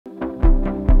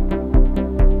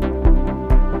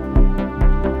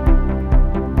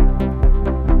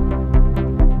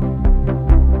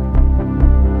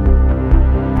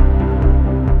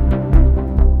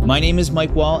My name is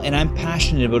Mike Wahl, and I'm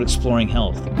passionate about exploring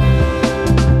health.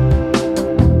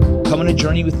 Come on a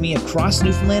journey with me across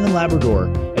Newfoundland and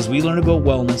Labrador as we learn about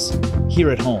wellness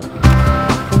here at home.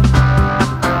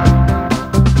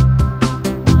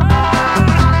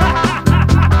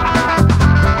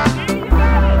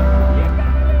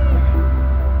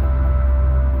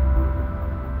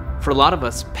 For a lot of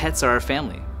us, pets are our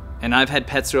family. And I've had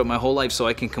pets throughout my whole life, so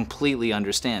I can completely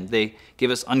understand. They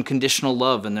give us unconditional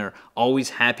love, and they're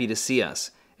always happy to see us.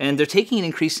 And they're taking an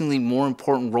increasingly more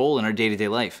important role in our day-to-day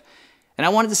life. And I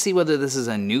wanted to see whether this is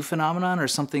a new phenomenon or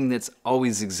something that's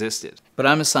always existed. But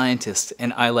I'm a scientist,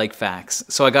 and I like facts.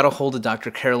 So I got a hold of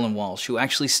Dr. Carolyn Walsh, who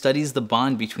actually studies the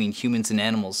bond between humans and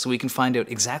animals, so we can find out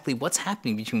exactly what's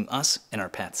happening between us and our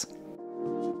pets.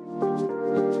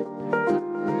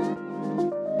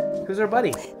 Who's our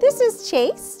buddy? This is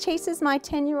Chase. Chase is my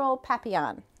 10-year-old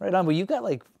Papillon. Right on, but you've got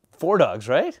like 4 dogs,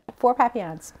 right? 4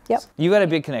 Papillons, yep. You got a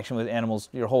big connection with animals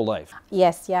your whole life.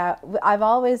 Yes, yeah. I've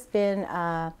always been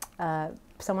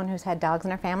someone who's had dogs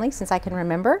in our family since I can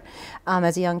remember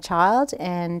as a young child.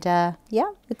 And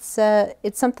yeah, it's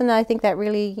something that I think that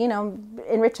really, you know,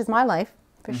 enriches my life,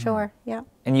 for sure, yeah.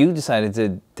 And you decided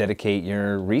to dedicate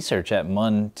your research at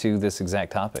MUN to this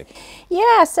exact topic.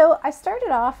 Yeah, so I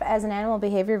started off as an animal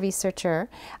behavior researcher,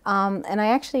 and I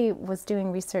actually was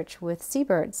doing research with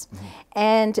seabirds.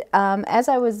 And as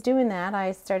I was doing that,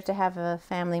 I started to have a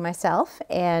family myself,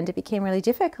 and it became really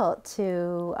difficult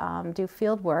to do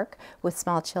field work with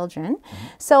small children.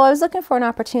 So I was looking for an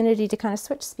opportunity to kind of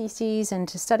switch species and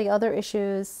to study other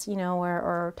issues, you know,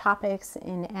 or topics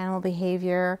in animal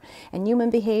behavior and human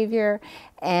behavior.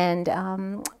 And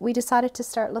we decided to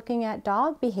start looking at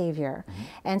dog behavior.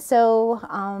 And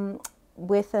so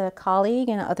with a colleague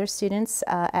and other students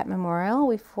at Memorial,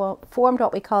 we formed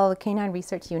what we call the Canine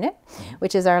Research Unit,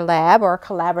 which is our lab, or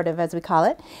collaborative as we call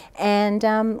it.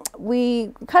 And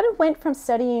we kind of went from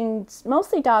studying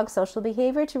mostly dog social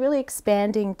behavior to really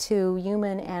expanding to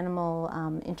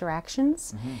human-animal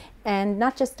interactions, and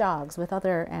not just dogs, with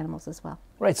other animals as well.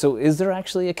 Right, so is there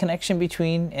actually a connection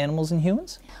between animals and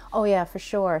humans? Oh yeah, for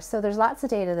sure. So there's lots of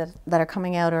data that are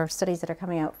coming out, or studies that are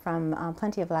coming out from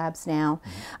plenty of labs now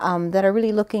that are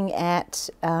really looking at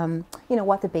you know,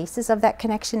 what the basis of that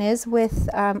connection is with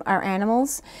our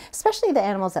animals, especially the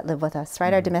animals that live with us,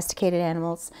 right, our domesticated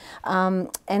animals.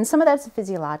 And some of that's a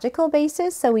physiological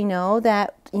basis, so we know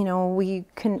that, you know, we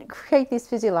can create these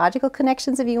physiological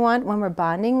connections, if you want, when we're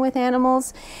bonding with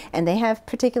animals, and they have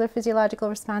particular physiological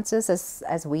responses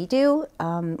as we do,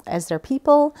 as their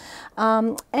people.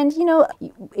 And, you know,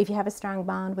 if you have a strong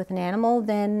bond with an animal,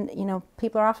 then, you know,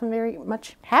 people are often very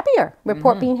much happier,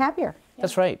 report being happier.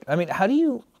 That's right. I mean, how do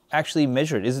you actually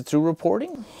measure it? Is it through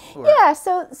reporting? Or? Yeah,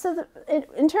 so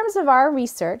in terms of our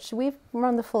research, we've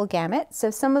run the full gamut. So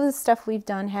some of the stuff we've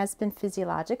done has been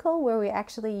physiological, where we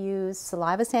actually use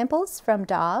saliva samples from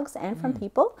dogs and from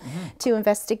people to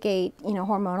investigate, you know,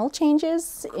 hormonal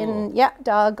changes in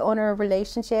dog-owner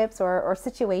relationships or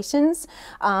situations.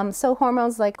 So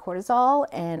hormones like cortisol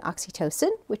and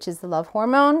oxytocin, which is the love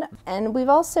hormone. And we've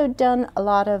also done a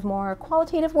lot of more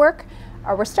qualitative work,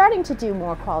 or we're starting to do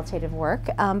more qualitative work,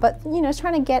 but, you know,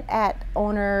 trying to get at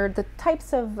the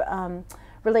types of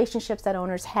relationships that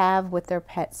owners have with their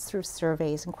pets through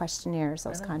surveys and questionnaires,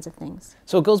 those kinds of things.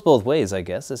 So it goes both ways, I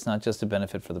guess. It's not just a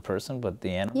benefit for the person, but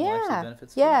the animal actually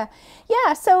benefits too.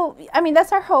 Yeah, so, I mean,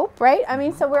 that's our hope, right? I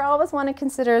mean, so we always want to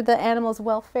consider the animal's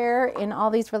welfare in all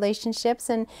these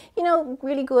relationships, and, you know,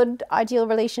 really good, ideal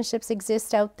relationships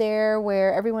exist out there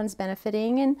where everyone's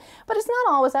benefiting, but it's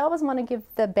not always. I always want to give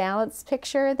the balanced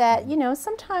picture that, you know,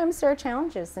 sometimes there are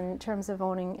challenges in terms of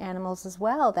owning animals as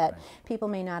well that people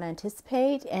may not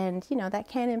anticipate, and, you know, that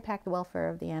can impact the welfare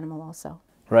of the animal also.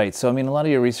 Right. So, I mean, a lot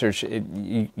of your research,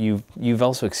 you've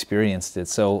also experienced it.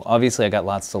 So, obviously, I got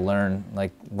lots to learn.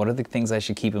 Like, what are the things I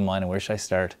should keep in mind, and where should I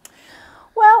start?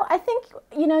 Well, I think,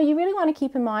 you know, you really want to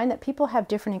keep in mind that people have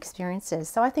different experiences.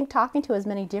 So I think talking to as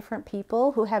many different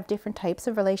people who have different types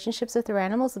of relationships with their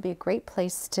animals would be a great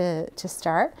place to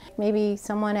start. Maybe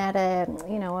someone at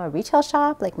a retail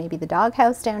shop, like maybe the dog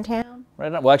house downtown.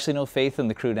 Right on. Well, actually, know Faith and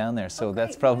the crew down there, so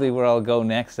that's probably where I'll go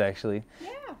next, actually. Yeah.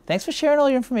 Thanks for sharing all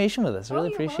your information with us. I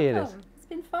really appreciate it. It's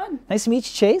been fun. Nice to meet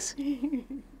you, Chase.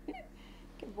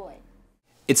 Good boy.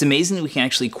 It's amazing that we can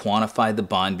actually quantify the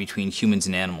bond between humans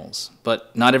and animals,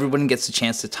 but not everyone gets a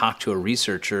chance to talk to a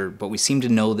researcher, but we seem to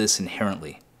know this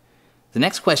inherently. The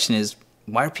next question is,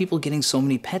 why are people getting so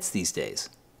many pets these days?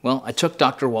 Well, I took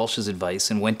Dr. Walsh's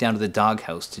advice and went down to the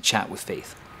doghouse to chat with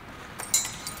Faith.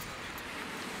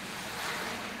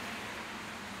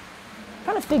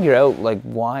 figure out like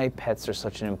why pets are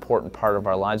such an important part of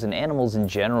our lives and animals in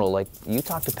general. Like you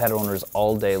talk to pet owners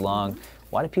all day long.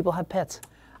 Why do people have pets?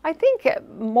 I think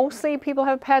mostly people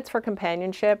have pets for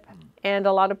companionship. And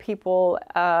a lot of people,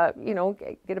 you know,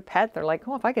 get a pet. They're like,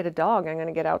 oh, if I get a dog, I'm going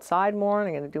to get outside more, and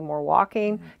I'm going to do more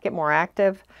walking, get more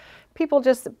active. People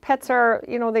just, pets are,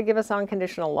 you know, they give us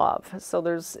unconditional love. So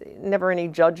there's never any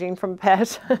judging from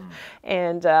pets.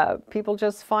 And people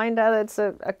just find out it's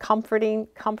a comforting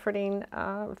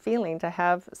feeling to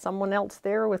have someone else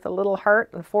there with a little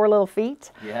heart and 4 little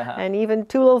feet. Yeah. And even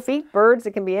 2 little feet, birds,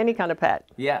 it can be any kind of pet.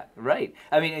 Yeah, right.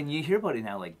 I mean, and you hear about it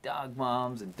now, like dog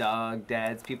moms and dog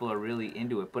dads, people are really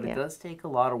into it, but it does take a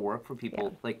lot of work for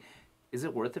people. Like, is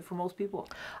it worth it for most people?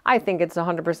 I think it's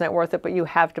 100% worth it, but you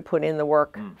have to put in the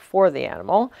work for the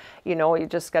animal. You know, you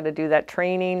just got to do that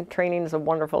training. Training is a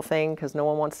wonderful thing because no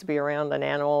one wants to be around an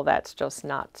animal that's just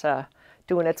not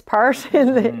doing its part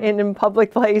in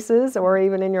public places or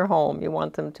even in your home. You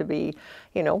want them to be,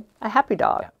 you know, a happy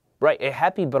dog. Yeah. Right,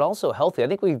 happy but also healthy. I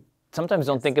think we sometimes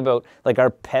don't think about like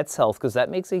our pets' health because that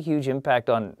makes a huge impact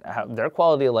on their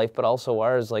quality of life, but also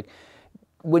ours. Like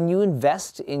when you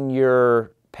invest in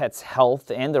your pets'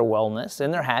 health and their wellness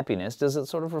and their happiness, does it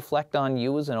sort of reflect on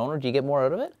you as an owner? Do you get more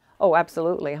out of it? Oh,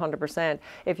 absolutely, 100%.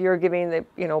 If you're giving the,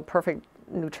 you know, perfect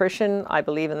nutrition, I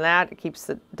believe in that. It keeps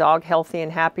the dog healthy and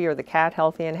happy, or the cat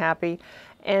healthy and happy,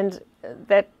 and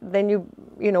that then you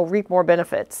know, reap more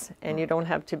benefits, and you don't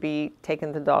have to be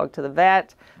taking the dog to the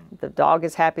vet. The dog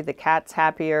is happy, the cat's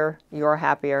happier, you're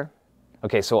happier.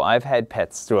 Okay, so I've had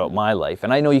pets throughout my life,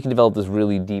 and I know you can develop this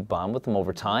really deep bond with them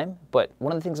over time, but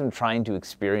one of the things I'm trying to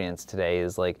experience today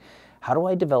is like, how do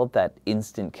I develop that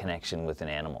instant connection with an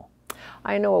animal?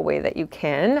 I know a way that you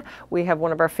can. We have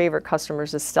one of our favorite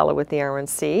customers is Stella with the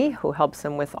RNC, who helps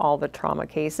them with all the trauma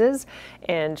cases,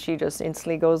 and she just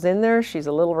instantly goes in there. She's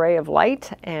a little ray of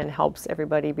light and helps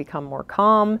everybody become more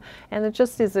calm, and it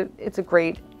just is it's a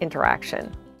great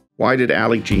interaction. Why did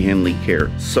𝐷𝐄𝐋𝐃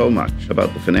care so much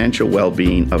about the financial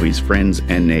well-being of his friends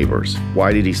and neighbours?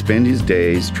 Why did he spend his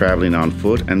days travelling on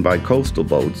foot and by coastal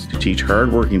boats to teach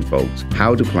hard-working folks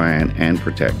how to plan and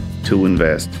protect, to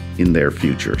invest in their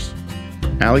futures?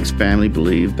 Alec's family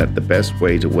believed that the best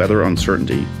way to weather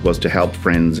uncertainty was to help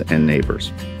friends and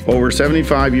neighbours. Over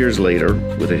 75 years later,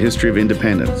 with a history of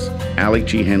independence,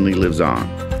 𝐷𝐄𝐋𝐃 lives on.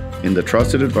 In the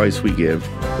trusted advice we give,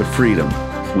 the freedom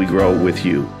we grow with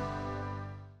you.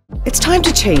 It's time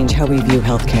to change how we view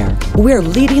healthcare. We're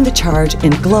leading the charge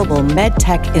in global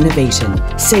medtech innovation,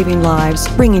 saving lives,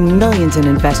 bringing millions in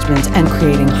investments, and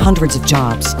creating hundreds of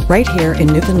jobs right here in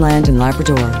Newfoundland and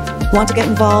Labrador. Want to get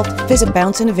involved? Visit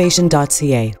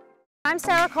bounceinnovation.ca. I'm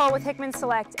Sarah Cole with Hickman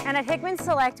Select, and at Hickman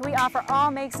Select we offer all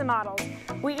makes and models.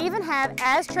 We even have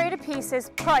as traded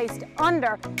pieces priced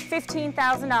under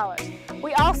 $15,000.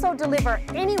 We also deliver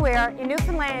anywhere in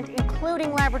Newfoundland,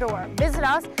 including Labrador. Visit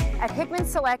us at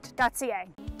hickmanselect.ca.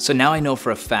 So now I know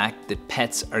for a fact that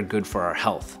pets are good for our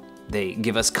health. They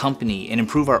give us company and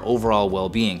improve our overall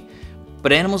well-being.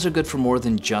 But animals are good for more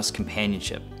than just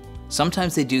companionship.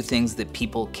 Sometimes they do things that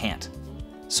people can't.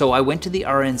 So I went to the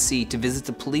RNC to visit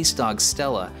the police dog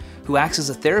Stella, who acts as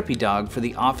a therapy dog for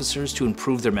the officers to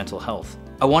improve their mental health.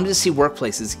 I wanted to see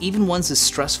workplaces, even ones as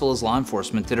stressful as law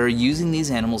enforcement, that are using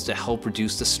these animals to help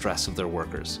reduce the stress of their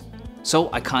workers. So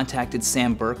I contacted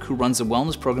Sam Burke, who runs a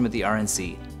wellness program at the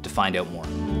RNC, to find out more.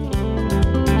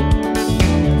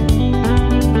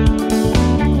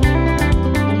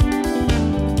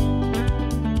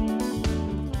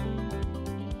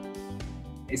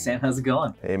 Hey Sam, how's it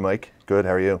going? Hey Mike, good,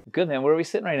 how are you? Good man, where are we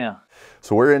sitting right now?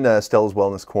 So we're in Stella's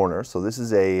Wellness Corner. So this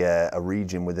is a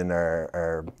region within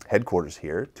our headquarters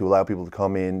here to allow people to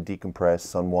come in,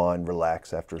 decompress, unwind,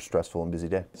 relax after a stressful and busy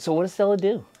day. So what does Stella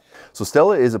do? So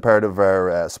Stella is a part of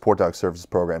our support dog services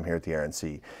program here at the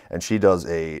RNC, and she does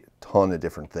a ton of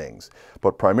different things.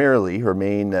 But primarily, her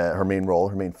main role,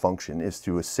 her main function is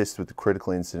to assist with the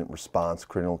critical incident response,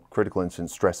 critical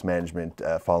incident stress management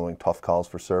following tough calls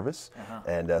for service,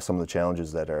 and some of the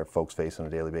challenges that our folks face on a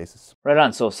daily basis. Right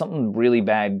on. So if something really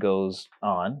bad goes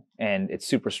on and it's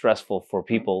super stressful for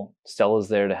people, Stella's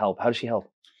there to help. How does she help?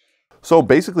 So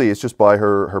basically, it's just by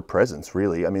her presence,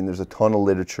 really. I mean, there's a ton of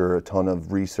literature, a ton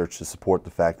of research to support the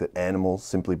fact that animals,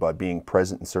 simply by being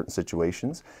present in certain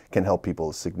situations, can help people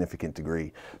a significant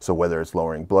degree. So whether it's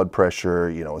lowering blood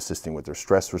pressure, you know, assisting with their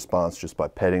stress response, just by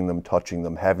petting them, touching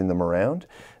them, having them around,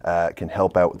 can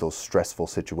help out with those stressful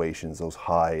situations, those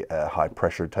high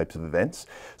pressure types of events.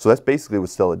 So that's basically what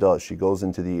Stella does. She goes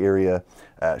into the area,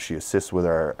 she assists with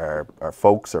our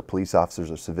folks, our police officers,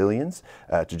 our civilians,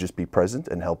 to just be present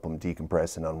and help them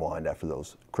decompress and unwind after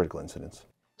those critical incidents.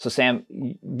 So Sam,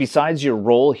 besides your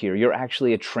role here, you're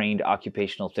actually a trained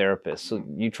occupational therapist. So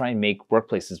you try and make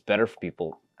workplaces better for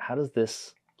people. How does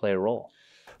this play a role?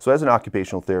 So as an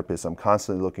occupational therapist, I'm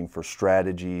constantly looking for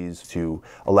strategies to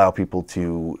allow people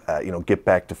to, get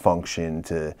back to function,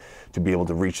 to be able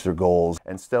to reach their goals.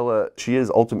 And Stella, she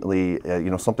is ultimately,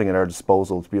 something at our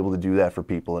disposal to be able to do that for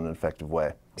people in an effective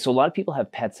way. So a lot of people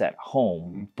have pets at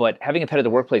home, but having a pet at the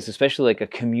workplace, especially like a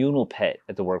communal pet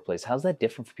at the workplace, how's that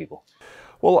different for people?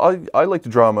 Well, I like to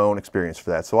draw on my own experience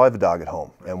for that. So I have a dog at home,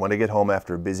 and when I get home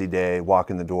after a busy day, walk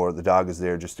in the door, the dog is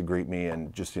there just to greet me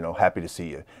and just, happy to see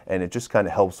you. And it just kind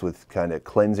of helps with kind of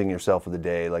cleansing yourself of the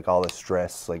day, like all the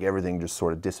stress, like everything just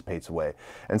sort of dissipates away.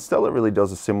 And Stella really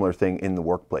does a similar thing in the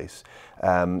workplace.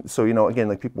 So, again,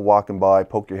 like people walking by,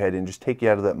 poke your head in, just take you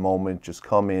out of that moment, just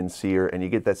come in, see her, and you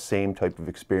get that same type of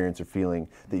experience or feeling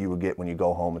that you would get when you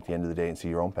go home at the end of the day and see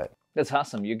your own pet. That's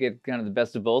awesome. You get kind of the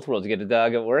best of both worlds. You get a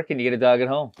dog at work and you get a dog at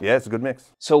home. Yeah, it's a good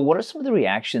mix. So what are some of the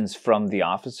reactions from the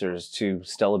officers to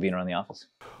Stella being around the office?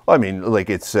 Well, I mean, like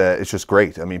it's just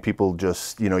great. I mean, people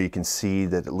just, you can see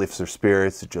that it lifts their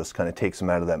spirits. It just kind of takes them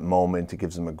out of that moment. It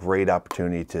gives them a great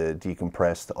opportunity to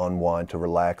decompress, to unwind, to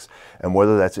relax. And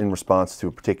whether that's in response to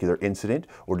a particular incident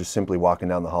or just simply walking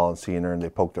down the hall and seeing her and they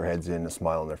poke their heads in, a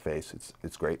smile on their face,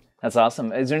 it's great. That's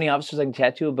awesome. Is there any officers I can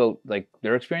chat to about like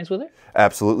their experience with her?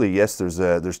 Absolutely, yes.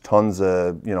 There's tons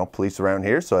of police around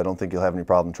here, so I don't think you'll have any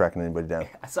problem tracking anybody down.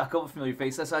 I saw a couple familiar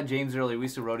faces. I saw James earlier. We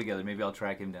used to row together. Maybe I'll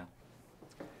track him down.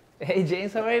 Hey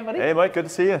James, how are you, buddy? Hey Mike, good to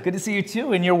see you. Good to see you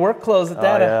too. In your work clothes at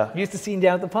that. Yeah. Used to see you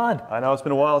down at the pond. I know it's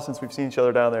been a while since we've seen each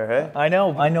other down there, hey? I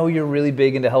know you're really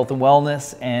big into health and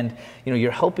wellness, and you're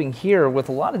helping here with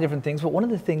a lot of different things, but one of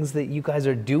the things that you guys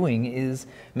are doing is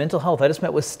mental health. I just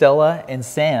met with Stella and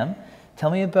Sam.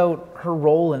 Tell me about her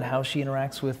role and how she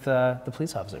interacts with the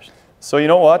police officers. So you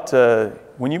know what,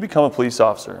 when you become a police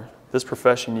officer, this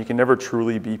profession, you can never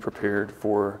truly be prepared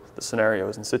for the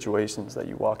scenarios and situations that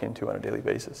you walk into on a daily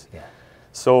basis. Yeah.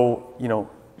 So,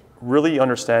 really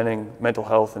understanding mental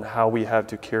health and how we have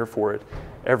to care for it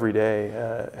every day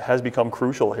has become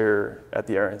crucial here at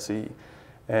the RNC.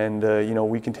 And,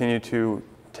 we continue to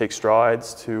take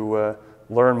strides to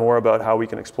learn more about how we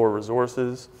can explore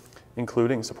resources,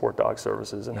 including support dog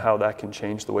services and how that can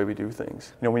change the way we do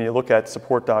things. When you look at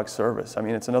support dog service, I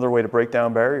mean, it's another way to break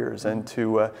down barriers and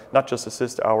to not just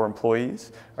assist our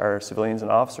employees, our civilians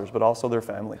and officers, but also their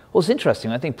family. Well, it's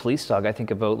interesting. I think police dog, I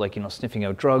think about like, sniffing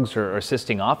out drugs or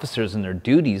assisting officers in their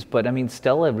duties, but I mean,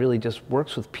 Stella really just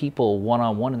works with people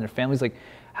one-on-one and their families. Like,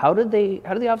 how do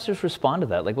the officers respond to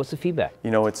that? Like, what's the feedback?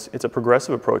 It's a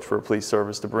progressive approach for a police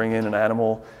service to bring in an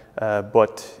animal,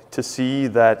 but to see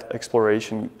that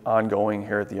exploration ongoing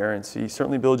here at the RNC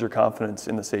certainly builds your confidence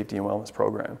in the safety and wellness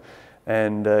program.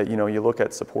 And you look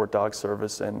at support dog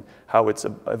service and how it's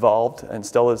evolved, and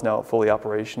Stella is now a fully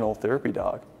operational therapy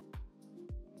dog.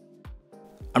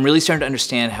 I'm really starting to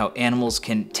understand how animals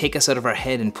can take us out of our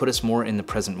head and put us more in the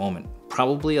present moment.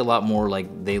 Probably a lot more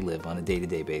like they live on a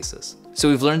day-to-day basis. So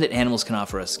we've learned that animals can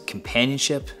offer us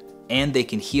companionship and they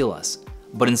can heal us.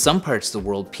 But in some parts of the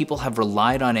world, people have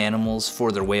relied on animals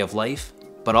for their way of life,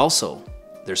 but also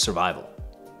their survival.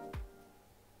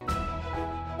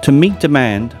 To meet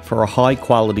demand for a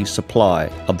high-quality supply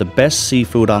of the best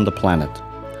seafood on the planet,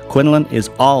 Quinlan is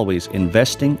always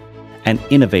investing and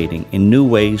innovating in new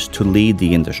ways to lead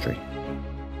the industry.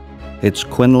 It's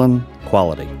Quinlan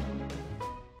quality.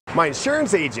 My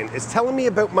insurance agent is telling me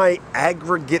about my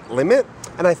aggregate limit,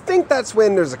 and I think that's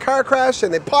when there's a car crash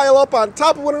and they pile up on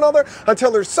top of one another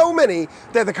until there's so many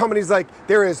that the company's like,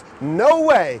 there is no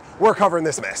way we're covering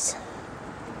this mess.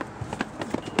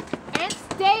 And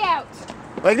stay out.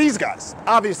 Like these guys,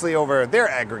 obviously over their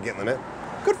aggregate limit.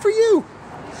 Good for you.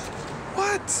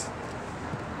 What?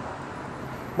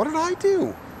 What did I do?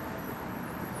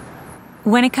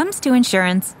 When it comes to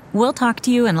insurance, we'll talk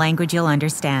to you in language you'll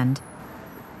understand.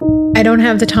 I don't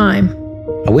have the time.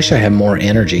 I wish I had more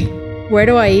energy. Where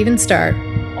do I even start?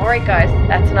 All right, guys,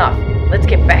 that's enough. Let's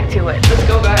get back to it. Let's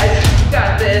go, guys.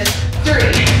 Got this.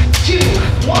 3, 2,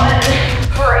 1,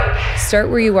 break. Start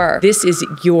where you are. This is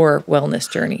your wellness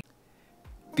journey.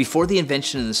 Before the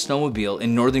invention of the snowmobile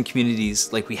in northern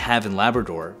communities like we have in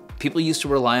Labrador, people used to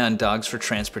rely on dogs for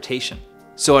transportation.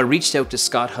 So I reached out to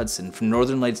Scott Hudson from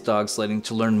Northern Lights Dog Sledding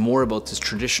to learn more about this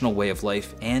traditional way of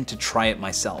life and to try it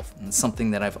myself. And it's something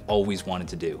that I've always wanted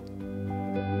to do.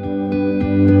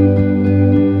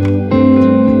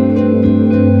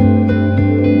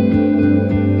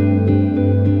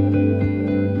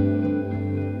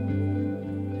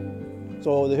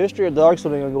 So the history of dog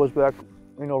sledding goes back,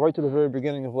 right to the very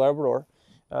beginning of Labrador.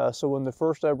 So when the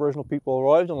first Aboriginal people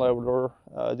arrived in Labrador,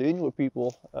 the Inuit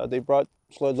people, they brought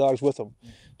sled dogs with them.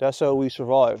 That's how we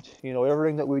survived. You know,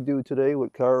 everything that we do today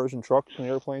with cars and trucks and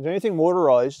airplanes, anything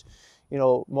motorized, you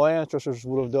know, my ancestors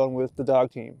would have done with the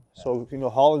dog team. So, you know,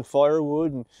 hauling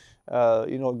firewood and,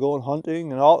 you know, going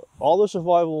hunting and all the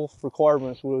survival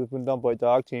requirements would have been done by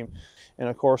dog team. And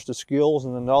of course, the skills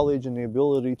and the knowledge and the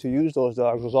ability to use those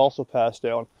dogs was also passed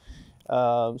down.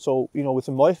 So, you know,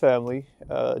 within my family,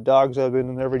 dogs have been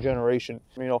in every generation.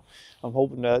 You know, I'm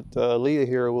hoping that Leah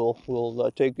here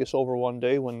will take this over one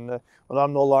day when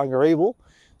I'm no longer able.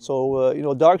 So, you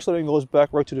know, dog sledding goes back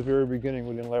right to the very beginning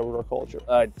within Labrador culture.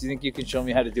 Do you think you can show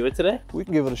me how to do it today? We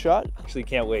can give it a shot. Actually,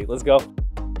 can't wait. Let's go.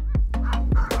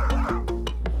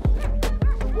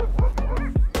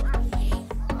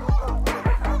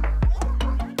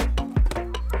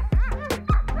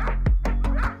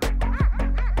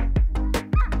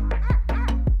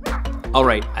 All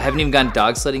right, I haven't even gone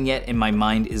dog sledding yet and my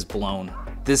mind is blown.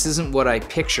 This isn't what I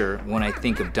picture when I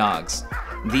think of dogs.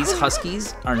 These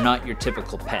huskies are not your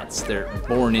typical pets. They're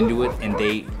born into it and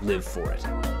they live for it.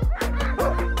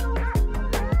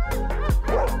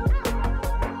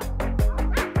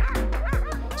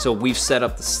 So we've set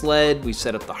up the sled, we've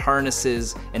set up the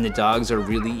harnesses, and the dogs are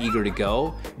really eager to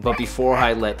go. But before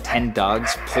I let 10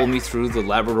 dogs pull me through the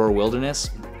Labrador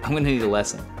wilderness, I'm gonna need a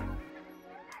lesson.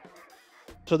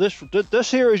 So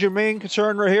this here is your main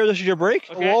concern right here. This is your brake.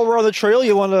 Okay. While we're on the trail,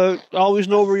 you want to always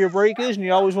know where your brake is, and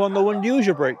you always want to know when to use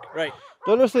your brake. Right.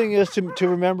 The other thing is to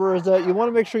remember is that you want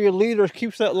to make sure your leader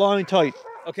keeps that line tight.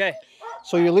 Okay.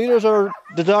 So your leaders are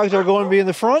the dogs that are going to be in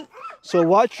the front. So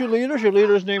watch your leaders. Your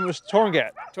leader's name is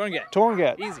𝐶𝐿𝐏𝐿. 𝐶𝐿𝐏𝐿.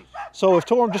 𝐶𝐿𝐏𝐿. Easy. So if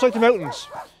just like the mountains.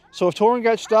 So if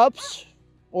𝐶𝐿𝐏𝐿 stops,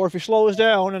 or if he slows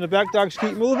down and the back dogs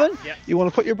keep moving, you want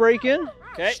to put your brake in,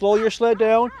 slow your sled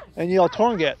down, and yell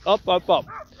𝐶𝐿𝐏𝐿, up, up, up.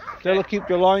 That'll keep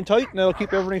your line tight and that'll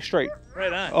keep everything straight.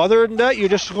 Right on. Other than that, you're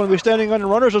just going to be standing on the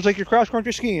runners. It's like you're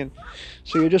cross-country skiing.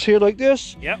 So you're just here like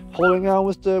this, holding on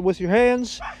with your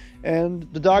hands,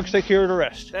 and the dogs take care of the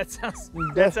rest. That sounds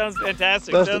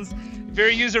fantastic. That sounds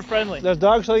very user-friendly. That's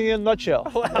dog sledding in a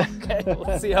nutshell. Wow, okay,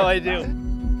 let's see how I do.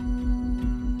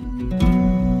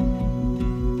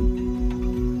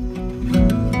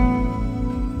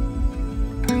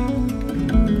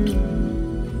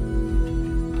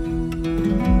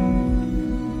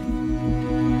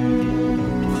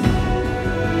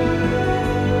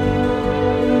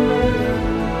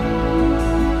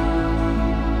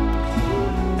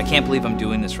 I can't believe I'm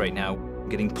doing this right now,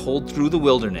 getting pulled through the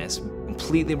wilderness,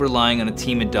 completely relying on a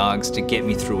team of dogs to get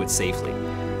me through it safely.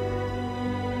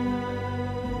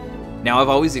 Now, I've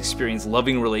always experienced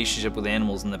loving relationship with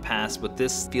animals in the past, but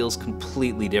this feels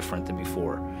completely different than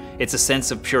before. It's a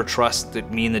sense of pure trust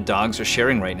that me and the dogs are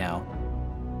sharing right now.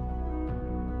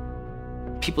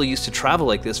 People used to travel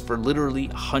like this for literally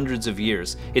hundreds of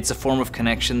years. It's a form of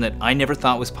connection that I never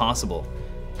thought was possible.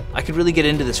 I could really get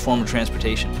into this form of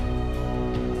transportation.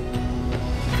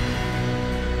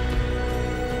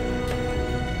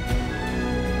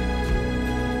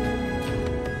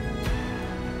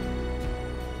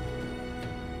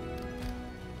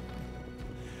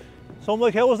 So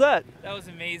Mike, how was that? That was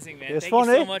amazing, man. It's Thank fun,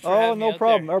 you so much for having me no out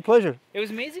problem. there. Our pleasure. It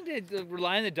was amazing to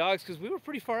rely on the dogs because we were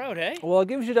pretty far out, hey? Well, it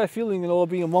gives you that feeling, you know, of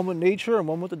being one with nature and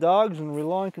one with the dogs and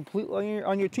relying completely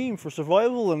on your team for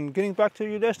survival and getting back to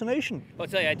your destination. I'll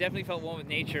tell you, I definitely felt one with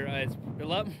nature. It's a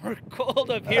lot more cold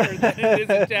up here than it is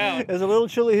in town. It's a little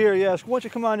chilly here, yes. Once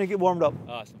you come on and get warmed up.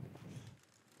 Awesome.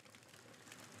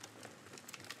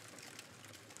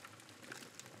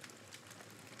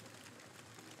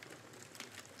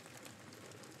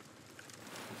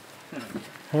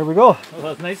 Here we go.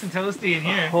 Well, it's nice and toasty in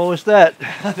here. What was that?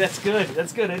 That's good.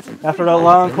 That's good. After that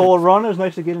long, cold run, it was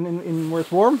nice to get in where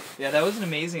it's warm. Yeah, that was an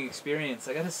amazing experience.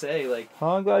 I gotta say, like.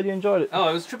 Oh, I'm glad you enjoyed it. Oh,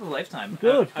 it was a trip of a lifetime.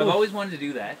 Good. I've always wanted to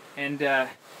do that, and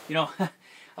you know, I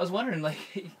was wondering, like,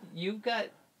 you've got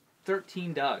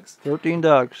 13 dogs. 13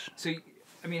 dogs. So,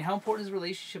 I mean, how important is the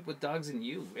relationship with dogs and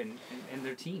you and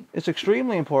their team? It's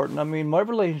extremely important. I mean, my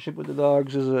relationship with the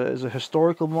dogs is a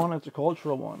historical one. It's a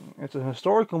cultural one. It's a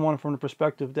historical one from the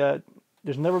perspective that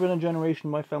there's never been a generation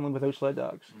in my family without sled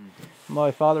dogs.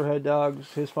 My father had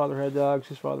dogs, his father had dogs,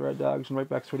 his father had dogs, and right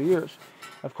back through the years.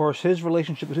 Of course, his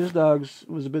relationship with his dogs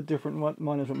was a bit different than what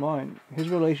mine is with mine. His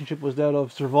relationship was that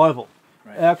of survival,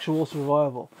 actual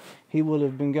survival. He would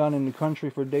have been gone in the country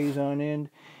for days on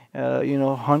end, you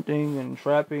know, hunting and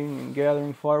trapping and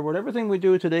gathering firewood. Everything we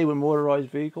do today with motorized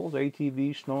vehicles,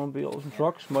 ATVs, snowmobiles, and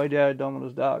trucks, my dad done with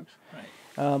his dogs.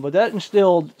 But that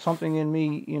instilled something in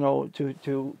me, you know,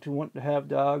 to want to have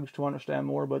dogs, to understand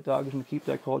more about dogs and to keep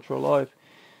that culture alive.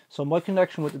 So my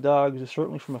connection with the dogs is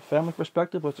certainly from a family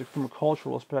perspective, but it's from a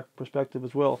cultural perspective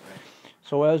as well.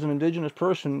 So as an Indigenous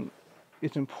person,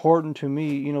 it's important to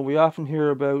me, you know, we often hear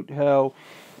about how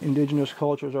Indigenous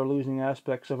cultures are losing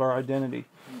aspects of our identity.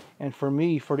 And for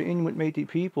me, for the Inuit Métis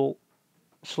people,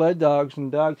 sled dogs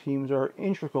and dog teams are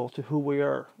integral to who we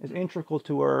are. It's integral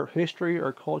to our history,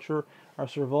 our culture, our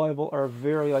survival, our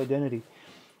very identity.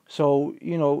 So,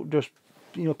 you know, there's,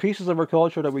 you know, pieces of our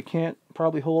culture that we can't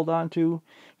probably hold on to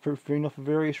for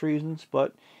various reasons.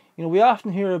 But, you know, we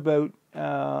often hear about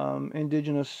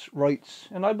Indigenous rights,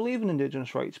 and I believe in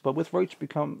Indigenous rights, but with rights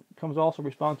comes also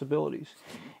responsibilities.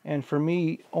 And for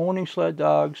me, owning sled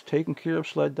dogs, taking care of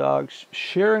sled dogs,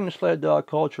 sharing the sled dog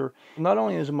culture, not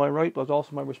only is it my right, but it's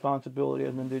also my responsibility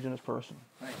as an Indigenous person.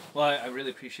 Right. Well, I really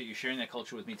appreciate you sharing that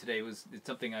culture with me today. It's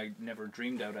something I never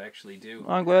dreamed out I actually do.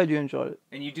 I'm glad you enjoyed it.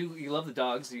 And you love the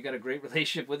dogs. You got a great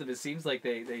relationship with them. It seems like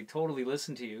they totally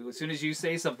listen to you. As soon as you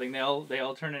say something, they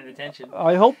all turn in attention.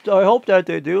 I hope that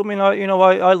they do. I mean,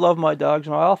 I love my dogs,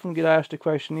 and I often get asked the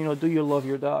question, you know, do you love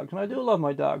your dogs? And I do love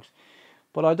my dogs.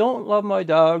 But I don't love my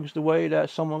dogs the way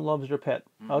that someone loves their pet.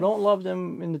 I don't love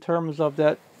them in the terms of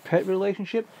that pet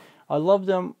relationship. I love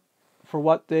them for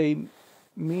what they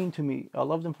mean to me. I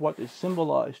love them for what they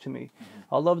symbolize to me.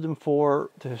 I love them for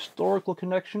the historical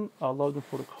connection. I love them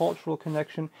for the cultural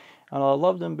connection. And I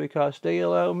love them because they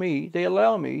allow me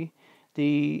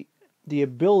the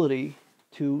ability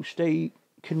to stay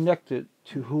connected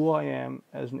to who I am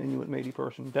as an Inuit Métis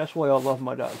person. That's why I love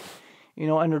my dogs. You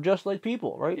know, and they're just like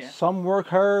people, right? Yeah. Some work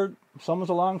hard, some is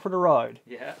along for the ride.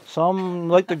 Yeah. Some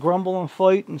like to grumble and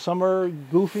fight, and some are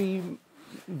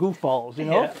goofballs, you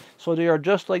know? Yeah. So they are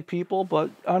just like people, but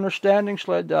understanding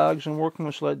sled dogs and working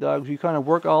with sled dogs, you kind of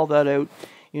work all that out.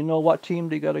 You know what team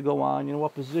they got to go on, you know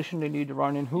what position they need to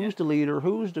run in, who's the leader,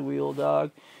 who's the wheel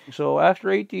dog. So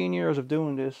after 18 years of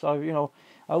doing this,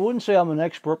 I wouldn't say I'm an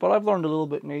expert, but I've learned a little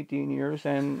bit in 18 years,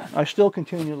 and I still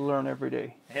continue to learn every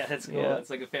day. Yeah, that's cool. Yeah. It's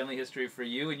like a family history for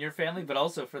you and your family, but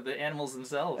also for the animals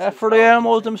themselves. For the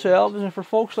animals themselves, and for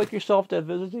folks like yourself that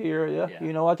visit the area. Yeah.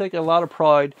 You know, I take a lot of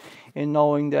pride in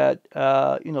knowing that,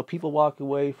 you know, people walk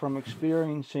away from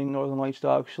experiencing Northern Lights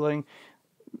dog sledding,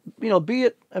 you know, be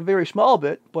it a very small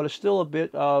bit, but it's still a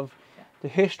bit of the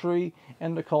history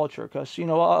and the culture. Because, you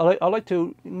know, I like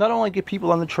to not only get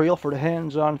people on the trail for the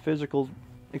hands-on physical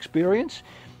experience,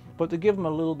 but to give them a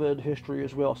little bit of history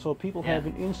as well, so people have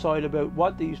an insight about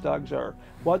what these dogs are,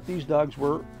 what these dogs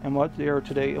were, and what they are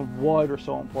today, and why they're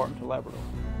so important to Labrador.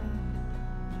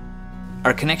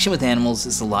 Our connection with animals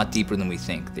is a lot deeper than we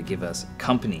think. They give us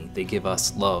company, they give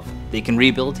us love, they can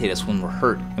rehabilitate us when we're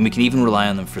hurt, and we can even rely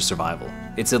on them for survival.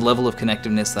 It's a level of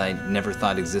connectiveness that I never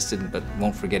thought existed, but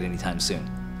won't forget anytime soon.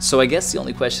 So I guess the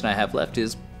only question I have left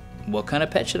is, what kind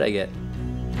of pet should I get?